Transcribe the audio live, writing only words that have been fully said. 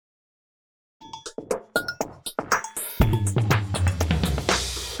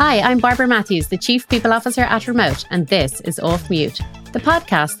Hi, I'm Barbara Matthews, the Chief People Officer at Remote, and this is Off Mute, the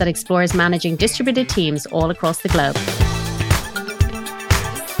podcast that explores managing distributed teams all across the globe.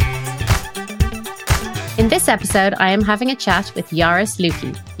 In this episode, I am having a chat with Joris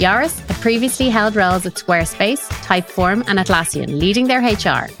Luijke. Joris had previously held roles at Squarespace, Typeform and Atlassian, leading their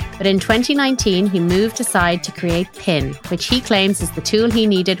HR. But in 2019, he moved aside to create Pin, which he claims is the tool he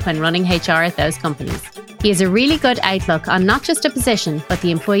needed when running HR at those companies. He has a really good outlook on not just a position, but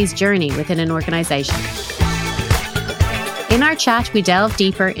the employee's journey within an organisation. In our chat, we delve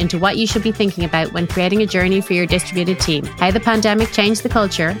deeper into what you should be thinking about when creating a journey for your distributed team, how the pandemic changed the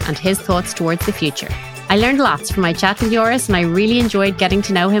culture, and his thoughts towards the future. I learned lots from my chat with Joris, and I really enjoyed getting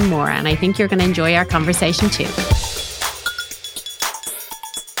to know him more, and I think you're going to enjoy our conversation too.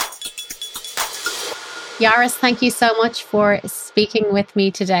 Joris, thank you so much for speaking with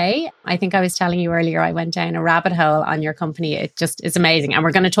me today. I think I was telling you earlier, I went down a rabbit hole on your company. It just is amazing. And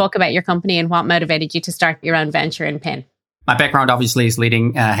we're going to talk about your company and what motivated you to start your own venture in Pin. My background obviously is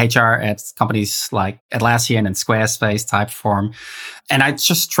leading HR at companies like Atlassian and Squarespace, Typeform. And I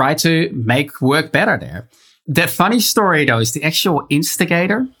just try to make work better there. The funny story, though, is the actual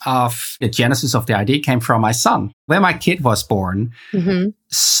instigator of the genesis of the idea came from my son. When my kid was born,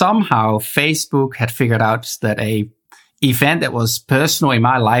 somehow Facebook had figured out that a event that was personal in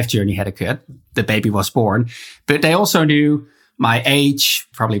my life journey had occurred. The baby was born, but they also knew my age,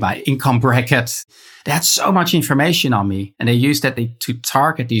 probably my income bracket. They had so much information on me, and they used that to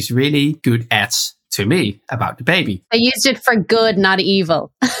target these really good ads to me about the baby. They used it for good, not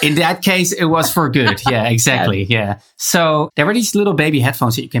evil. In that case, it was for good. Yeah, exactly. Yeah. So there were these little baby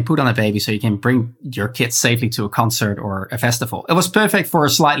headphones that you can put on a baby so you can bring your kids safely to a concert or a festival. It was perfect for a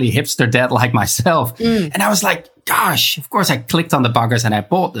slightly hipster dad like myself. And I was like, gosh, of course I clicked on the buggers and I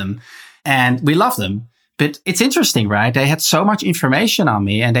bought them and we love them. But it's interesting, right? They had so much information on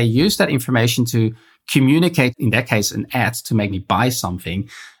me and they used that information to communicate, in that case, an ad to make me buy something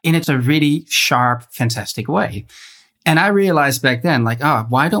in a really sharp, fantastic way. And I realized back then, like,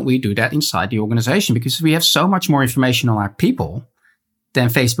 why don't we do that inside the organization? Because we have so much more information on our people than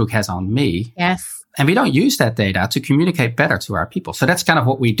Facebook has on me. Yes. And we don't use that data to communicate better to our people. So that's kind of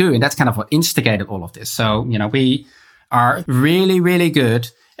what we do. And that's kind of what instigated all of this. So, we are really, really good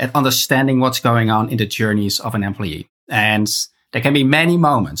at understanding what's going on in the journeys of an employee. And there can be many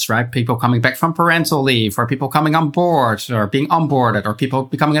moments, right? People coming back from parental leave, or people coming on board, or being onboarded, or people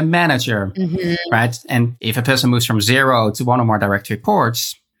becoming a manager, right? And if a person moves from 0 to 1 or more direct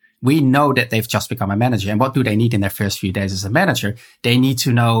reports, we know that they've just become a manager. And what do they need in their first few days as a manager? They need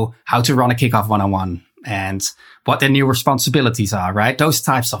to know how to run a kickoff one-on-one and what their new responsibilities are, right? Those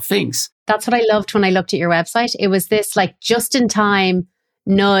types of things. That's what I loved when I looked at your website. It was this like just-in-time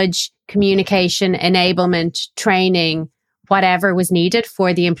nudge, communication, enablement, training, whatever was needed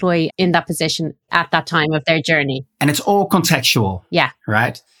for the employee in that position at that time of their journey. And it's all contextual. Yeah.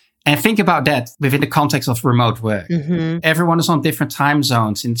 Right? And think about that within the context of remote work. Everyone is on different time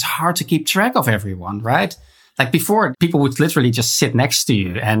zones and it's hard to keep track of everyone, right? Like before, people would literally just sit next to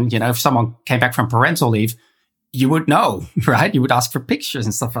you. And, if someone came back from parental leave, you would know, right? You would ask for pictures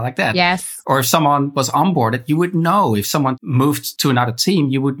and stuff like that. Yes. Or if someone was onboarded, you would know. If someone moved to another team,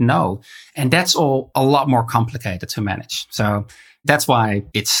 you would know. And that's all a lot more complicated to manage. So that's why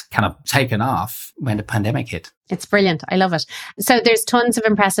it's kind of taken off when the pandemic hit. It's brilliant. I love it. So there's tons of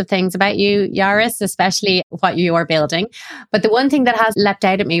impressive things about you, Joris, especially what you are building. But the one thing that has leapt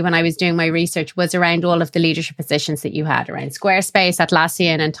out at me when I was doing my research was around all of the leadership positions that you had around Squarespace,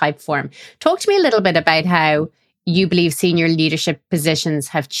 Atlassian and Typeform. Talk to me a little bit about how you believe senior leadership positions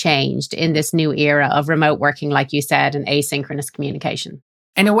have changed in this new era of remote working, like you said, and asynchronous communication.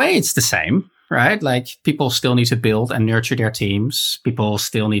 In a way, it's the same, right? Like people still need to build and nurture their teams. People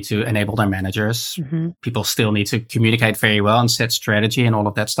still need to enable their managers. People still need to communicate very well and set strategy and all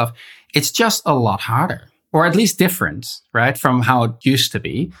of that stuff. It's just a lot harder, or at least different, right? From how it used to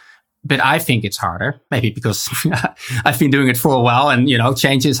be. But I think it's harder, maybe because I've been doing it for a while and,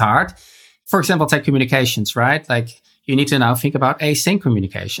 change is hard. For example, take communications, right? Like you need to now think about async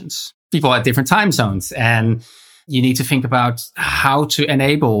communications. People at different time zones, and you need to think about how to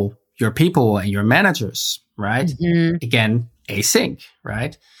enable your people and your managers, right? Again, async,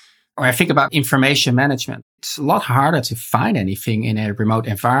 right? Or I think about information management. It's a lot harder to find anything in a remote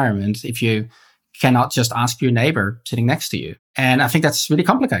environment if you cannot just ask your neighbor sitting next to you. And I think that's really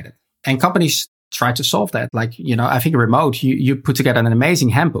complicated. And companies try to solve that. Like, I think remote, you put together an amazing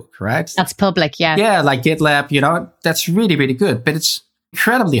handbook, right? That's public, yeah. Yeah, like GitLab, that's really, really good. But it's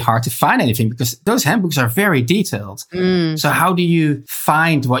incredibly hard to find anything because those handbooks are very detailed. So how do you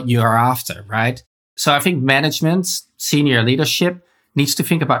find what you are after, right? So I think management, senior leadership needs to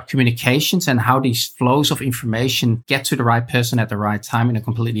think about communications and how these flows of information get to the right person at the right time in a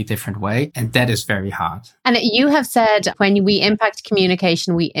completely different way. And that is very hard. And you have said when we impact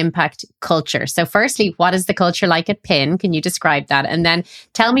communication, we impact culture. So firstly, what is the culture like at PIN? Can you describe that? And then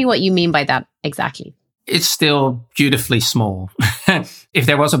tell me what you mean by that exactly. It's still beautifully small. If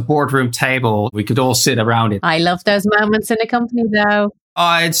there was a boardroom table, we could all sit around it. I love those moments in a company though.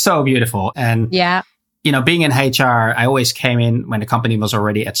 Oh, it's so beautiful. And yeah. Being in HR, I always came in when the company was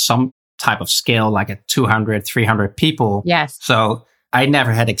already at some type of scale, like at 200, 300 people. Yes. So I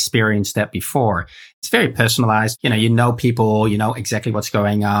never had experienced that before. It's very personalized. You know people, you know exactly what's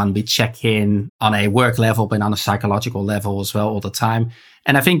going on. We check in on a work level, but on a psychological level as well all the time.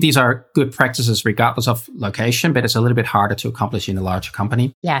 And I think these are good practices regardless of location, but it's a little bit harder to accomplish in a larger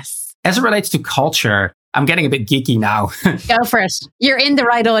company. Yes. As it relates to culture, I'm getting a bit geeky now. Go for it. You're in the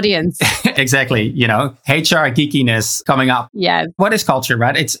right audience. Exactly. HR geekiness coming up. Yes. What is culture,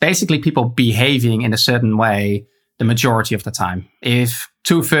 right? It's basically people behaving in a certain way the majority of the time. If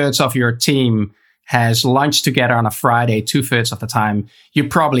 2/3 of your team has lunch together on a Friday, 2/3 of the time, you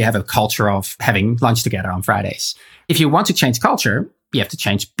probably have a culture of having lunch together on Fridays. If you want to change culture, you have to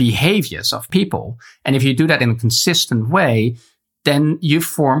change behaviors of people. And if you do that in a consistent way, then you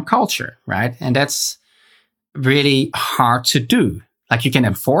form culture, right? And that's really hard to do. Like you can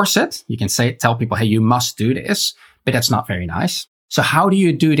enforce it. You can tell people, hey, you must do this, but that's not very nice. So how do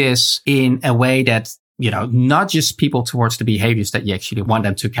you do this in a way that, nudges people towards the behaviors that you actually want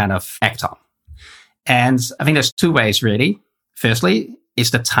them to kind of act on? And I think there's two ways really. Firstly,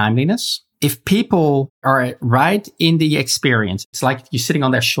 is the timeliness. If people are right in the experience, it's like you're sitting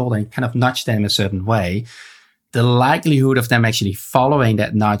on their shoulder and kind of nudge them a certain way, the likelihood of them actually following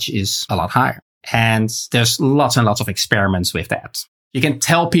that nudge is a lot higher. And there's lots and lots of experiments with that. You can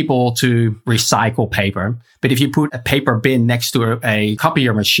tell people to recycle paper, but if you put a paper bin next to a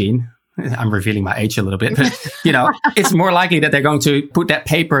copier machine, I'm revealing my age a little bit, but it's more likely that they're going to put that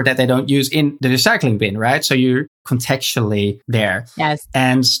paper that they don't use in the recycling bin, right? So you're contextually there. Yes.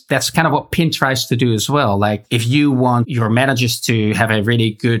 And that's kind of what PIN tries to do as well. Like if you want your managers to have a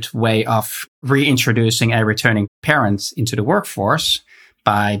really good way of reintroducing a returning parent into the workforce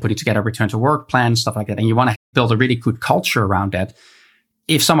by putting together return to work plans, stuff like that, and you want to build a really good culture around that,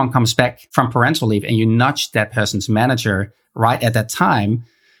 if someone comes back from parental leave and you nudge that person's manager right at that time,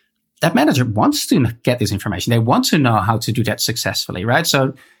 that manager wants to get this information. They want to know how to do that successfully, right?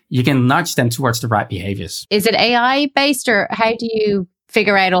 So you can nudge them towards the right behaviors. Is it AI based or how do you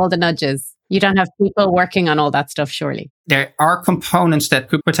figure out all the nudges? You don't have people working on all that stuff, surely. There are components that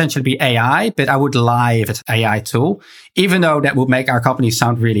could potentially be AI, but I would lie if it's AI tool, even though that would make our company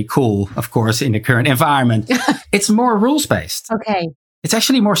sound really cool, of course, in the current environment. It's more rules-based. Okay. It's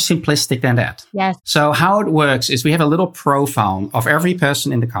actually more simplistic than that. Yes. So how it works is we have a little profile of every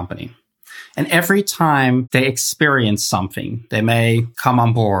person in the company. And every time they experience something, they may come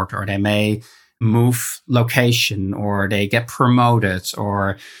on board or they may move location or they get promoted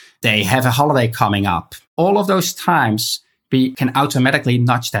or they have a holiday coming up. All of those times, we can automatically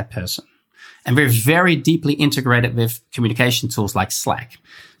nudge that person. And we're very deeply integrated with communication tools like Slack.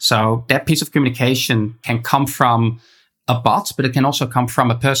 So that piece of communication can come from a bot, but it can also come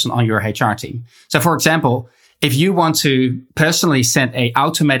from a person on your HR team. So for example, if you want to personally send a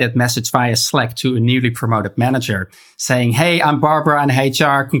automated message via Slack to a newly promoted manager saying, hey, I'm Barbara in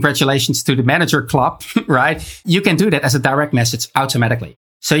HR, congratulations to the manager club, right? You can do that as a direct message automatically.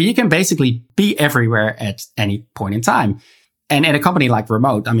 So you can basically be everywhere at any point in time. And in a company like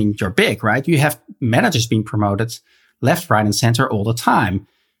Remote, I mean, you're big, right? You have managers being promoted left, right, and center all the time.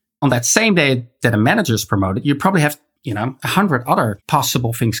 On that same day that a manager is promoted, you probably have 100 other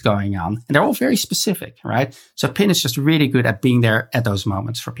possible things going on. And they're all very specific, right? So PIN is just really good at being there at those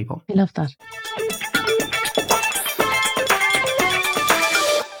moments for people. I love that.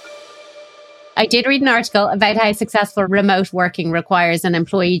 I did read an article about how successful remote working requires an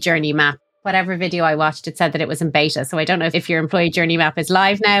employee journey map. Whatever video I watched, it said that it was in beta. So I don't know if your employee journey map is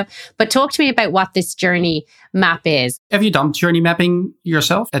live now, but talk to me about what this journey map is. Have you done journey mapping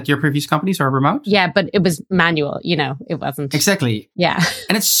yourself at your previous companies or remote? Yeah, but it was manual, it wasn't. Exactly. Yeah.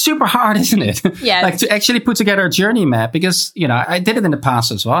 And it's super hard, isn't it? Yeah. Like to actually put together a journey map because, I did it in the past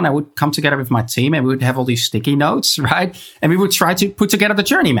as well. And I would come together with my team and we would have all these sticky notes, right? And we would try to put together the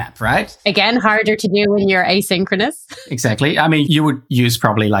journey map, right? Again, harder to do when you're asynchronous. Exactly. I mean, you would use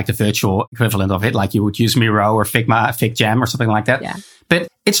probably like the virtual equivalent of it, like you would use Miro or Figma, FigJam or something like that. Yeah. But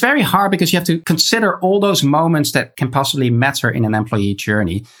it's very hard because you have to consider all those moments that can possibly matter in an employee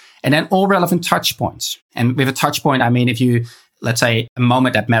journey and then all relevant touch points. And with a touch point, I mean, if you, let's say a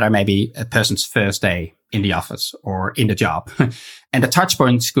moment that matter, maybe a person's first day, in the office or in the job. And the touch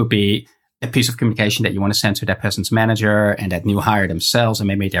points could be a piece of communication that you want to send to that person's manager and that new hire themselves and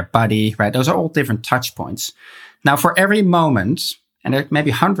maybe their buddy, right? Those are all different touch points. Now, for every moment, and there may be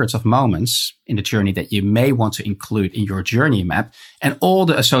hundreds of moments in the journey that you may want to include in your journey map and all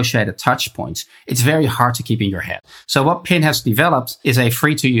the associated touch points, it's very hard to keep in your head. So what Pin has developed is a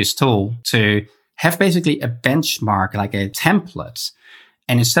free-to-use tool to have basically a benchmark, like a template.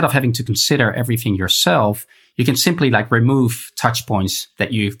 And instead of having to consider everything yourself, you can simply remove touch points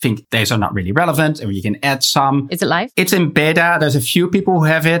that you think these are not really relevant, or you can add some. Is it live? It's in beta. There's a few people who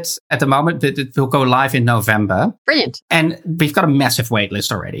have it at the moment, but it will go live in November. Brilliant. And we've got a massive wait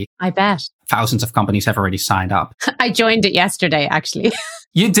list already. I bet. Thousands of companies have already signed up. I joined it yesterday, actually.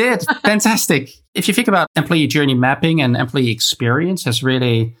 You did. Fantastic. If you think about employee journey mapping and employee experience has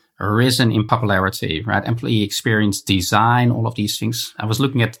really risen in popularity, right? Employee experience design, all of these things. I was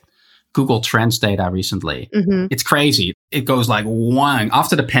looking at Google Trends data recently. Mm-hmm. It's crazy. It goes like one.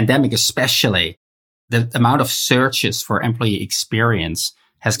 After the pandemic, especially, the amount of searches for employee experience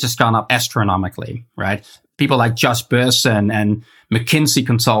has just gone up astronomically, right? People like Josh Burson and McKinsey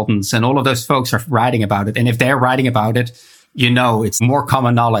consultants and all of those folks are writing about it. And if they're writing about it, it's more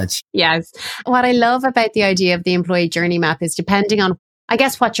common knowledge. Yes. What I love about the idea of the employee journey map is depending on, I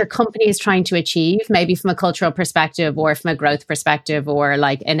guess, what your company is trying to achieve, maybe from a cultural perspective or from a growth perspective or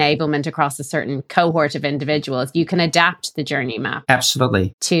enablement across a certain cohort of individuals, you can adapt the journey map.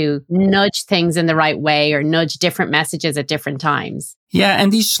 Absolutely. To nudge things in the right way or nudge different messages at different times. Yeah,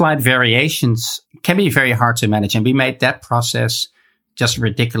 and these slight variations can be very hard to manage. And we made that process just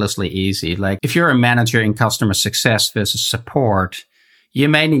ridiculously easy. If you're a manager in customer success versus support, you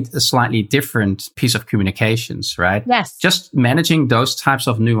may need a slightly different piece of communications, right? Yes. Just managing those types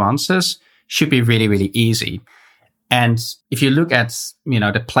of nuances should be really, really easy. And if you look at,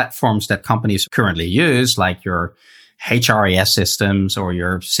 the platforms that companies currently use, like your HRIS systems or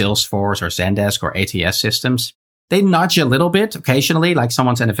your Salesforce or Zendesk or ATS systems, they nudge a little bit occasionally, like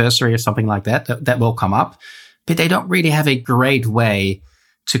someone's anniversary or something like that will come up. But they don't really have a great way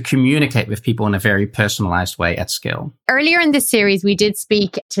to communicate with people in a very personalized way at scale. Earlier in this series, we did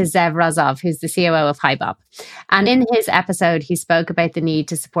speak to Zev Razov, who's the COO of HiBob. And in his episode, he spoke about the need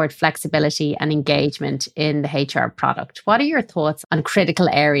to support flexibility and engagement in the HR product. What are your thoughts on critical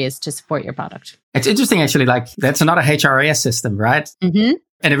areas to support your product? It's interesting, actually, that's another HRIS system, right? Mm-hmm.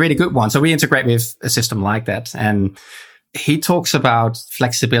 And a really good one. So we integrate with a system like that. And he talks about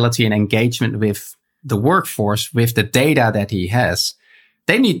flexibility and engagement with the workforce, with the data that he has.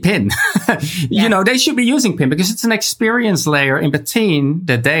 They need PIN. Yeah. They should be using PIN because it's an experience layer in between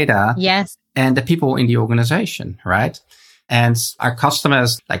the data and the people in the organization, right? And our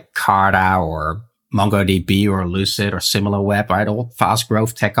customers like Carta or MongoDB or Lucid or SimilarWeb, right? All fast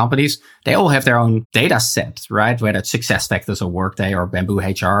growth tech companies, they all have their own data set, right? Whether it's SuccessFactors or Workday or Bamboo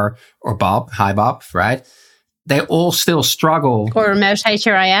HR or HiBob, right? They all still struggle. Or remote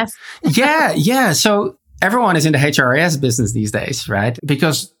HRIS. Yeah. So everyone is in the HRIS business these days, right?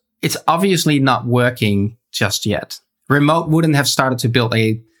 Because it's obviously not working just yet. Remote wouldn't have started to build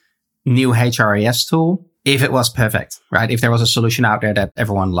a new HRIS tool if it was perfect, right? If there was a solution out there that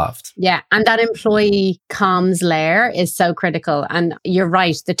everyone loved. Yeah. And that employee comms layer is so critical. And you're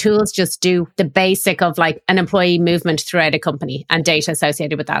right. The tools just do the basic of an employee movement throughout a company and data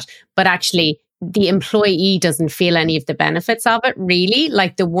associated with that. But actually, the employee doesn't feel any of the benefits of it, really.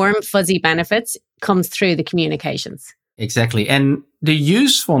 The warm, fuzzy benefits comes through the communications. Exactly. And the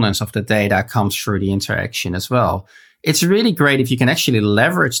usefulness of the data comes through the interaction as well. It's really great if you can actually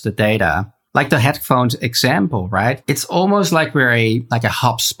leverage the data, like the headphones example, right? It's almost like we're a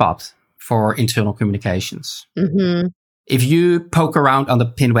HubSpot for internal communications. Mm-hmm. If you poke around on the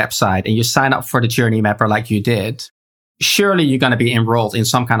PIN website and you sign up for the Journey Mapper like you did, surely you're going to be enrolled in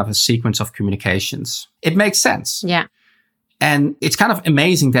some kind of a sequence of communications. It makes sense. Yeah. And it's kind of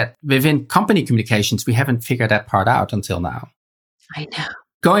amazing that within company communications, we haven't figured that part out until now. I know.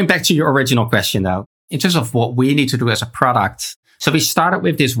 Going back to your original question, though, in terms of what we need to do as a product. So we started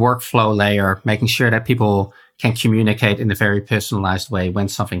with this workflow layer, making sure that people can communicate in a very personalized way when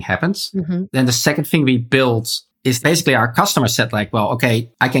something happens. Mm-hmm. Then the second thing we built is basically our customer said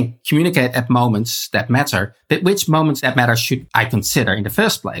okay, I can communicate at moments that matter, but which moments that matter should I consider in the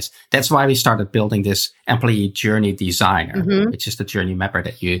first place? That's why we started building this employee journey designer, which is the journey mapper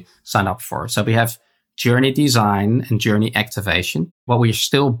that you sign up for. So we have journey design and journey activation. What we're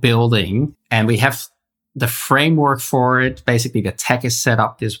still building, and we have the framework for it, basically the tech is set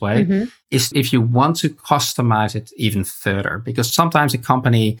up this way, is if you want to customize it even further, because sometimes a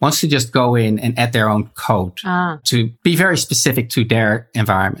company wants to just go in and add their own code to be very specific to their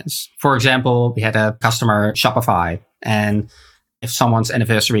environments. For example, we had a customer, Shopify, and if someone's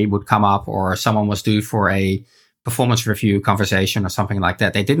anniversary would come up or someone was due for a performance review conversation or something like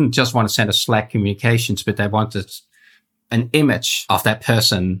that, they didn't just want to send a Slack communications, but they wanted an image of that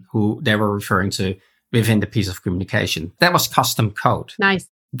person who they were referring to within the piece of communication. That was custom code. Nice.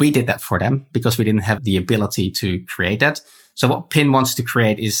 We did that for them because we didn't have the ability to create that. So what Pin wants to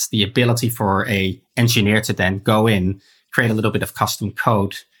create is the ability for a engineer to then go in, create a little bit of custom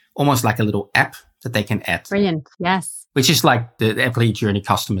code, almost like a little app that they can add. Brilliant. Yes. Which is like the employee journey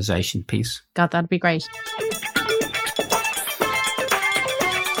customization piece. God, that'd be great.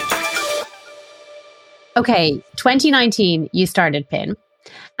 Okay, 2019, you started Pin.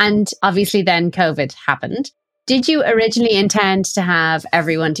 And obviously then COVID happened. Did you originally intend to have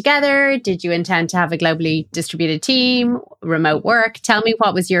everyone together? Did you intend to have a globally distributed team, remote work? Tell me,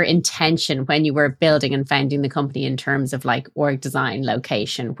 what was your intention when you were building and founding the company in terms of like org design,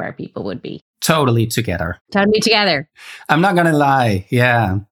 location, where people would be? Totally together. Totally together. I'm not going to lie.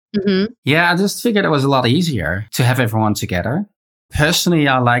 Yeah. Yeah, I just figured it was a lot easier to have everyone together. Personally,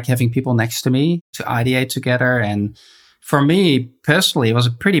 I like having people next to me to ideate together. And for me personally, it was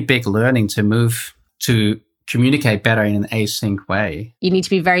a pretty big learning to move to communicate better in an async way. You need to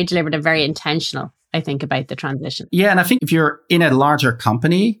be very deliberate and very intentional, I think, about the transition. Yeah. And I think if you're in a larger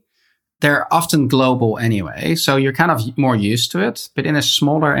company, they're often global anyway. So you're kind of more used to it. But in a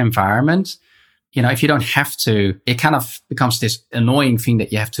smaller environment, if you don't have to, it kind of becomes this annoying thing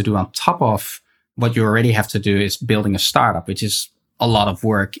that you have to do on top of what you already have to do is building a startup, which is a lot of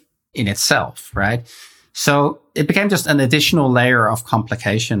work in itself, right? So it became just an additional layer of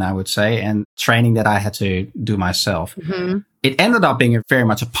complication, I would say, and training that I had to do myself. It ended up being very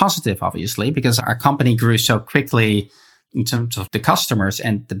much a positive, obviously, because our company grew so quickly in terms of the customers.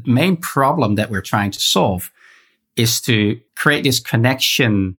 And the main problem that we're trying to solve is to create this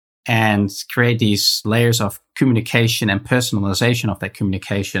connection and create these layers of communication and personalization of that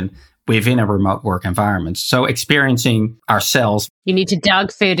communication within a remote work environment. So experiencing ourselves. You need to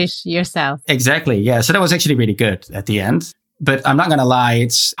dog food it yourself. Exactly. Yeah. So that was actually really good at the end. But I'm not going to lie,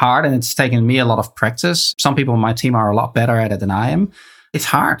 it's hard and it's taken me a lot of practice. Some people on my team are a lot better at it than I am. It's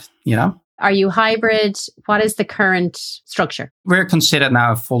hard, Are you hybrid? What is the current structure? We're considered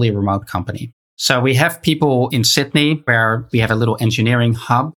now a fully remote company. So we have people in Sydney where we have a little engineering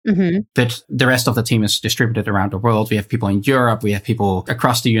hub, but the rest of the team is distributed around the world. We have people in Europe. We have people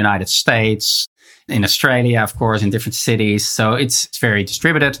across the United States, in Australia, of course, in different cities. So it's very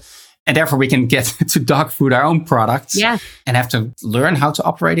distributed. And therefore we can get to dog food our own products and have to learn how to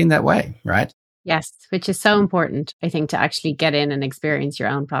operate in that way, right? Yes, which is so important, I think, to actually get in and experience your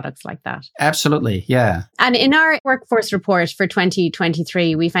own products like that. Absolutely, yeah. And in our workforce report for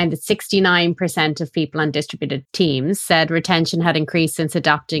 2023, we found that 69% of people on distributed teams said retention had increased since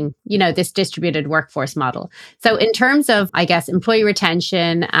adopting, this distributed workforce model. So in terms of, I guess, employee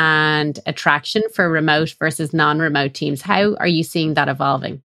retention and attraction for remote versus non-remote teams, how are you seeing that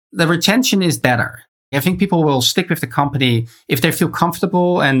evolving? The retention is better. I think people will stick with the company if they feel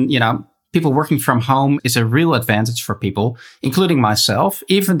comfortable and, people working from home is a real advantage for people, including myself,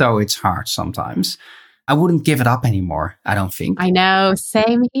 even though it's hard sometimes. I wouldn't give it up anymore, I don't think. I know.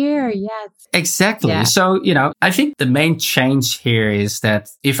 Same here. Yes. Exactly. Yeah. So, I think the main change here is that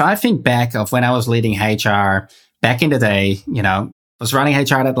if I think back of when I was leading HR back in the day, was running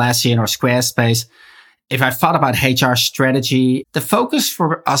HR at Atlassian or Squarespace, if I thought about HR strategy, the focus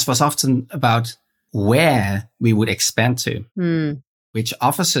for us was often about where we would expand to, which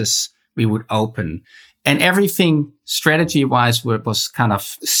offices we would open. And everything strategy-wise was kind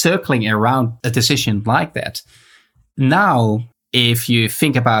of circling around a decision like that. Now, if you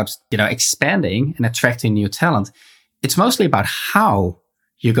think about, expanding and attracting new talent, it's mostly about how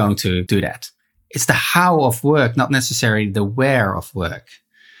you're going to do that. It's the how of work, not necessarily the where of work.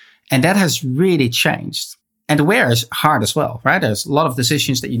 And that has really changed. And the where is hard as well, right? There's a lot of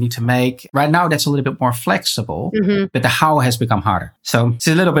decisions that you need to make. Right now, that's a little bit more flexible, but the how has become harder. So it's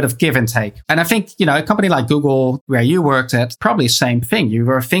a little bit of give and take. And I think, a company like Google, where you worked at, probably same thing. You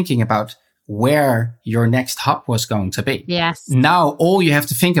were thinking about where your next hub was going to be. Yes. Now, all you have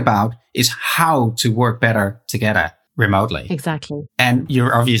to think about is how to work better together remotely. Exactly. And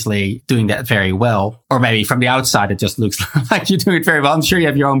you're obviously doing that very well. Or maybe from the outside, it just looks like you do it very well. I'm sure you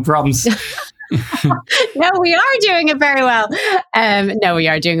have your own problems. No, we are doing it very well. No, we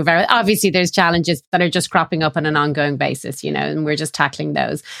are doing it very well. Obviously, there's challenges that are just cropping up on an ongoing basis, and we're just tackling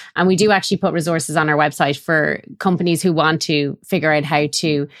those. And we do actually put resources on our website for companies who want to figure out how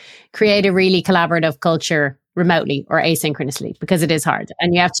to create a really collaborative culture remotely or asynchronously, because it is hard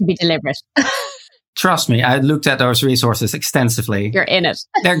and you have to be deliberate. Trust me, I looked at those resources extensively. You're in it.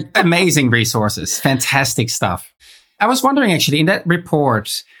 They're amazing resources, fantastic stuff. I was wondering, actually, in that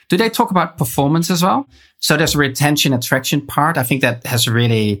report, do they talk about performance as well? So there's a retention attraction part. I think that has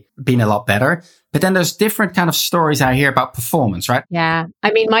really been a lot better. But then there's different kind of stories I hear about performance, right? Yeah.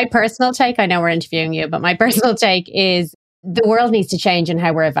 I mean, my personal take, I know we're interviewing you, but my personal take is the world needs to change in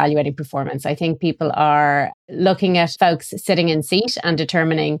how we're evaluating performance. I think people are looking at folks sitting in seat and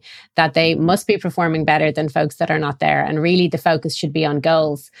determining that they must be performing better than folks that are not there. And really the focus should be on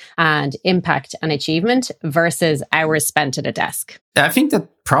goals and impact and achievement versus hours spent at a desk. I think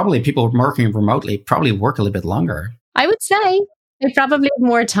that probably people working remotely probably work a little bit longer. I would say they probably have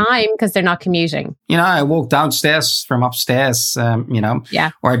more time because they're not commuting. I walk downstairs from upstairs, or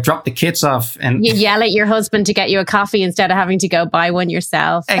I drop the kids off and you yell at your husband to get you a coffee instead of having to go buy one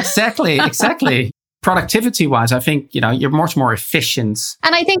yourself. Exactly. Productivity wise, I think, you're much more efficient.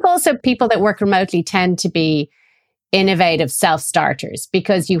 And I think also people that work remotely tend to be innovative self-starters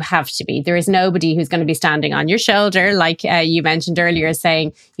because you have to be. There is nobody who's going to be standing on your shoulder, like you mentioned earlier,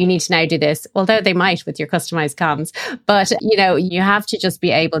 saying you need to now do this, although they might with your customized comms. But, you have to just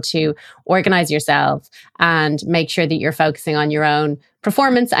be able to organize yourself and make sure that you're focusing on your own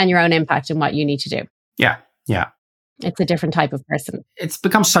performance and your own impact and what you need to do. Yeah. It's a different type of person. It's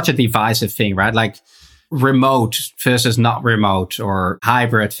become such a divisive thing, right? Like remote versus not remote or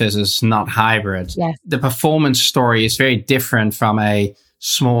hybrid versus not hybrid. Yes. The performance story is very different from a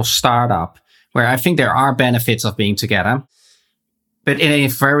small startup where I think there are benefits of being together. But in a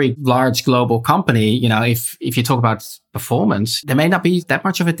very large global company, if you talk about performance, there may not be that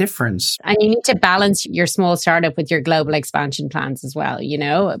much of a difference. And you need to balance your small startup with your global expansion plans as well,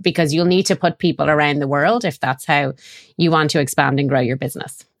 because you'll need to put people around the world if that's how you want to expand and grow your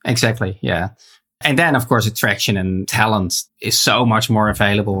business. Exactly. Yeah. And then, of course, attraction and talent is so much more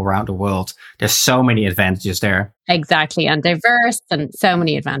available around the world. There's so many advantages there. Exactly. And diverse and so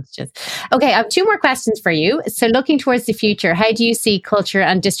many advantages. Okay, I have two more questions for you. So looking towards the future, how do you see culture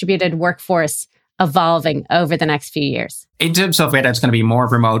and distributed workforce evolving over the next few years? In terms of whether it's going to be more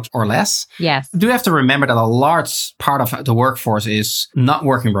remote or less, yes. You do have to remember that a large part of the workforce is not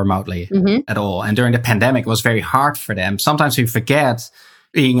working remotely at all. And during the pandemic, it was very hard for them. Sometimes we forget,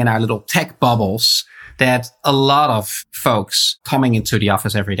 being in our little tech bubbles, that a lot of folks coming into the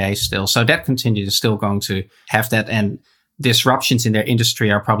office every day still. So that continues is still going to have that. And disruptions in their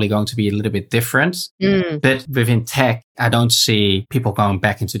industry are probably going to be a little bit different. But within tech, I don't see people going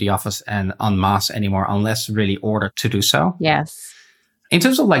back into the office and en masse anymore unless really ordered to do so. Yes. In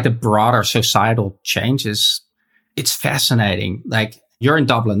terms of like the broader societal changes, it's fascinating. Like you're in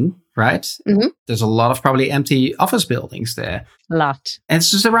Dublin, right? Mm-hmm. There's a lot of probably empty office buildings there. A lot. And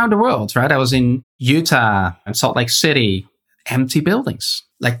it's just around the world, right? I was in Utah and Salt Lake City, empty buildings,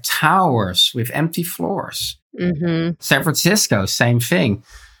 like towers with empty floors. Mm-hmm. San Francisco, same thing.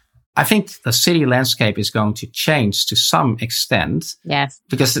 I think the city landscape is going to change to some extent. Yes.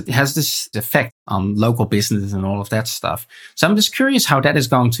 Because it has this effect on local businesses and all of that stuff. So I'm just curious how that is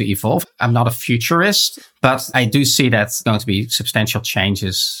going to evolve. I'm not a futurist, but I do see that's going to be substantial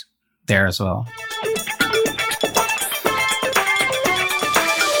changes there as well.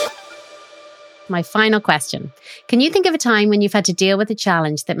 My final question. Can you think of a time when you've had to deal with a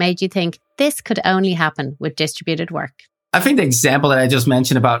challenge that made you think this could only happen with distributed work? I think the example that I just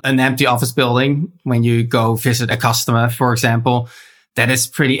mentioned about an empty office building, when you go visit a customer, for example, that is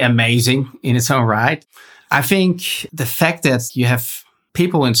pretty amazing in its own right. I think the fact that you have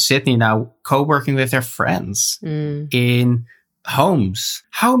people in Sydney now co-working with their friends in homes,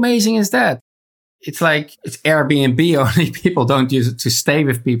 how amazing is that? It's like it's Airbnb, only people don't use it to stay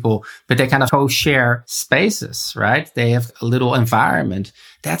with people, but they kind of co-share spaces, right? They have a little environment.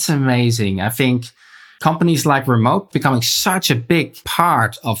 That's amazing. I think companies like remote becoming such a big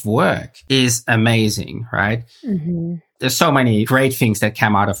part of work is amazing, right? Mm-hmm. There's so many great things that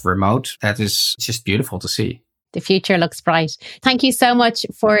come out of remote. That is just beautiful to see. The future looks bright. Thank you so much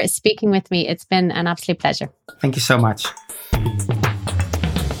for speaking with me. It's been an absolute pleasure. Thank you so much.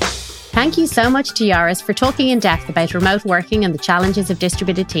 Thank you so much to Joris for talking in depth about remote working and the challenges of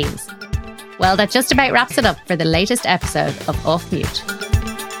distributed teams. Well, that just about wraps it up for the latest episode of Off Mute.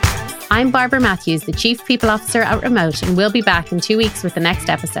 I'm Barbara Matthews, the Chief People Officer at Remote, and we'll be back in 2 weeks with the next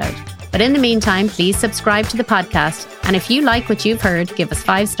episode. But in the meantime, please subscribe to the podcast And if you like what you've heard, give us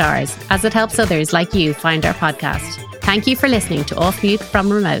 5 stars, as it helps others like you find our podcast. Thank you for listening to Off Mute from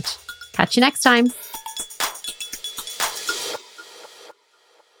Remote. Catch you next time.